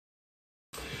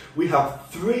We have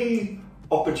three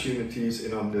opportunities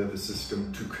in our nervous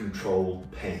system to control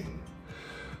pain.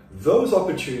 Those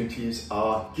opportunities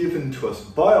are given to us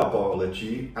by our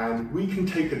biology, and we can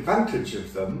take advantage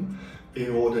of them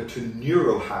in order to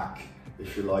neurohack,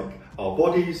 if you like, our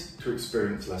bodies to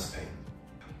experience less pain.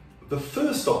 The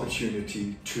first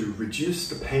opportunity to reduce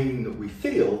the pain that we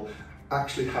feel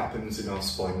actually happens in our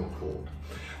spinal cord.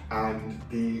 And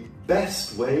the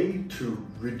best way to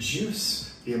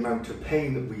reduce the amount of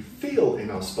pain that we feel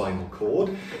in our spinal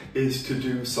cord is to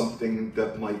do something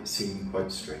that might seem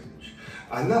quite strange.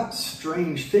 And that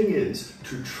strange thing is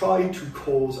to try to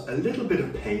cause a little bit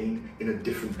of pain in a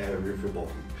different area of your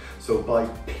body. So by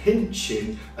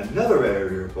pinching another area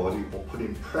of your body or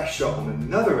putting pressure on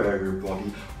another area of your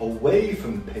body away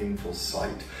from the painful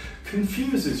site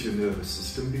confuses your nervous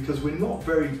system, because we're not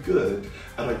very good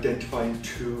at identifying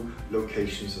two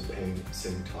locations of pain at the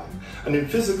same time. And in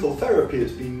physical therapy,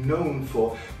 it's been known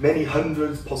for many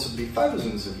hundreds, possibly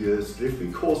thousands of years, that if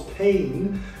we cause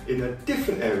pain in a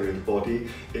different area of the body,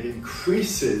 it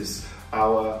increases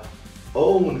our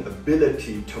own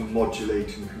ability to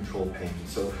modulate and control pain.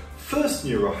 So first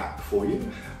neurohack for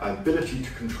you, ability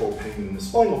to control pain in the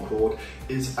spinal cord,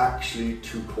 is actually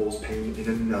to cause pain in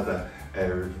another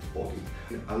area of the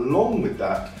body. Along with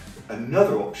that,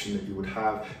 another option that you would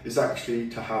have is actually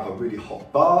to have a really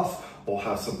hot bath or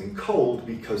have something cold,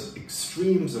 because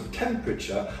extremes of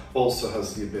temperature also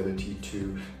has the ability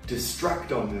to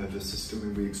distract our nervous system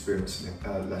and we experience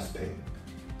less pain.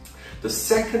 The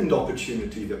second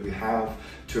opportunity that we have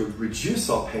to reduce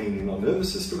our pain in our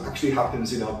nervous system actually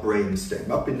happens in our brainstem,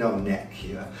 up in our neck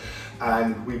here.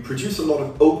 And we produce a lot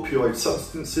of opioid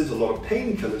substances, a lot of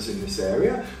painkillers in this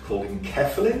area, called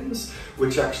enkephalins,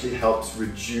 which actually helps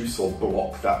reduce or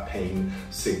block that pain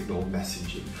signal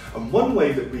messaging. And one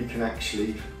way that we can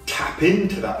actually tap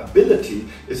into that ability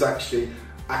is actually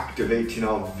activating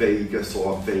our vagus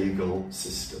or our vagal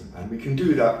system. And we can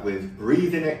do that with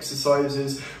breathing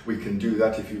exercises. We can do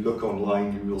that, if you look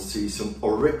online, you will see some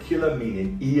auricular,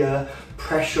 meaning ear,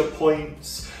 pressure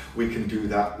points. We can do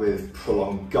that with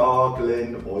prolonged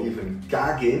gargling or even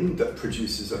gagging that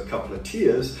produces a couple of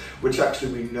tears, which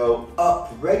actually we know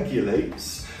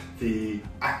upregulates the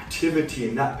activity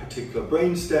in that particular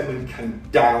brainstem and can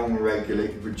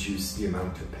down-regulate, reduce the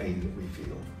amount of pain that we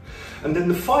feel. And then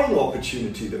the final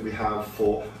opportunity that we have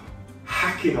for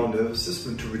hacking our nervous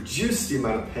system to reduce the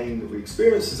amount of pain that we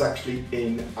experience is actually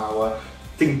in our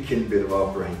thinking bit of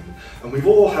our brain. And we've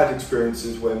all had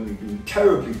experiences when we've been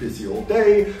terribly busy all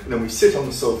day, and then we sit on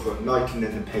the sofa at night and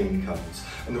then the pain comes.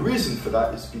 And the reason for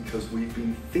that is because we've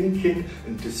been thinking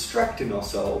and distracting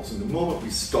ourselves, and the moment we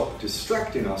stop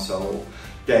distracting ourselves,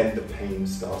 then the pain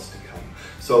starts to come.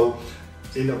 So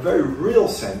in a very real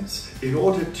sense, in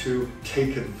order to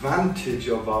take advantage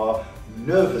of our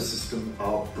nervous system,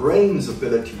 our brain's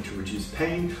ability to reduce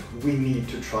pain, we need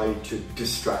to try to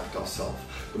distract ourselves.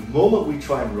 The moment we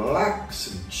try and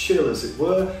relax and chill, as it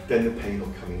were, then the pain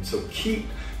will come in. So keep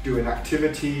doing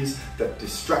activities that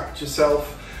distract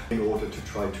yourself in order to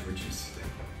try to reduce the pain.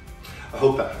 I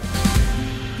hope that helps.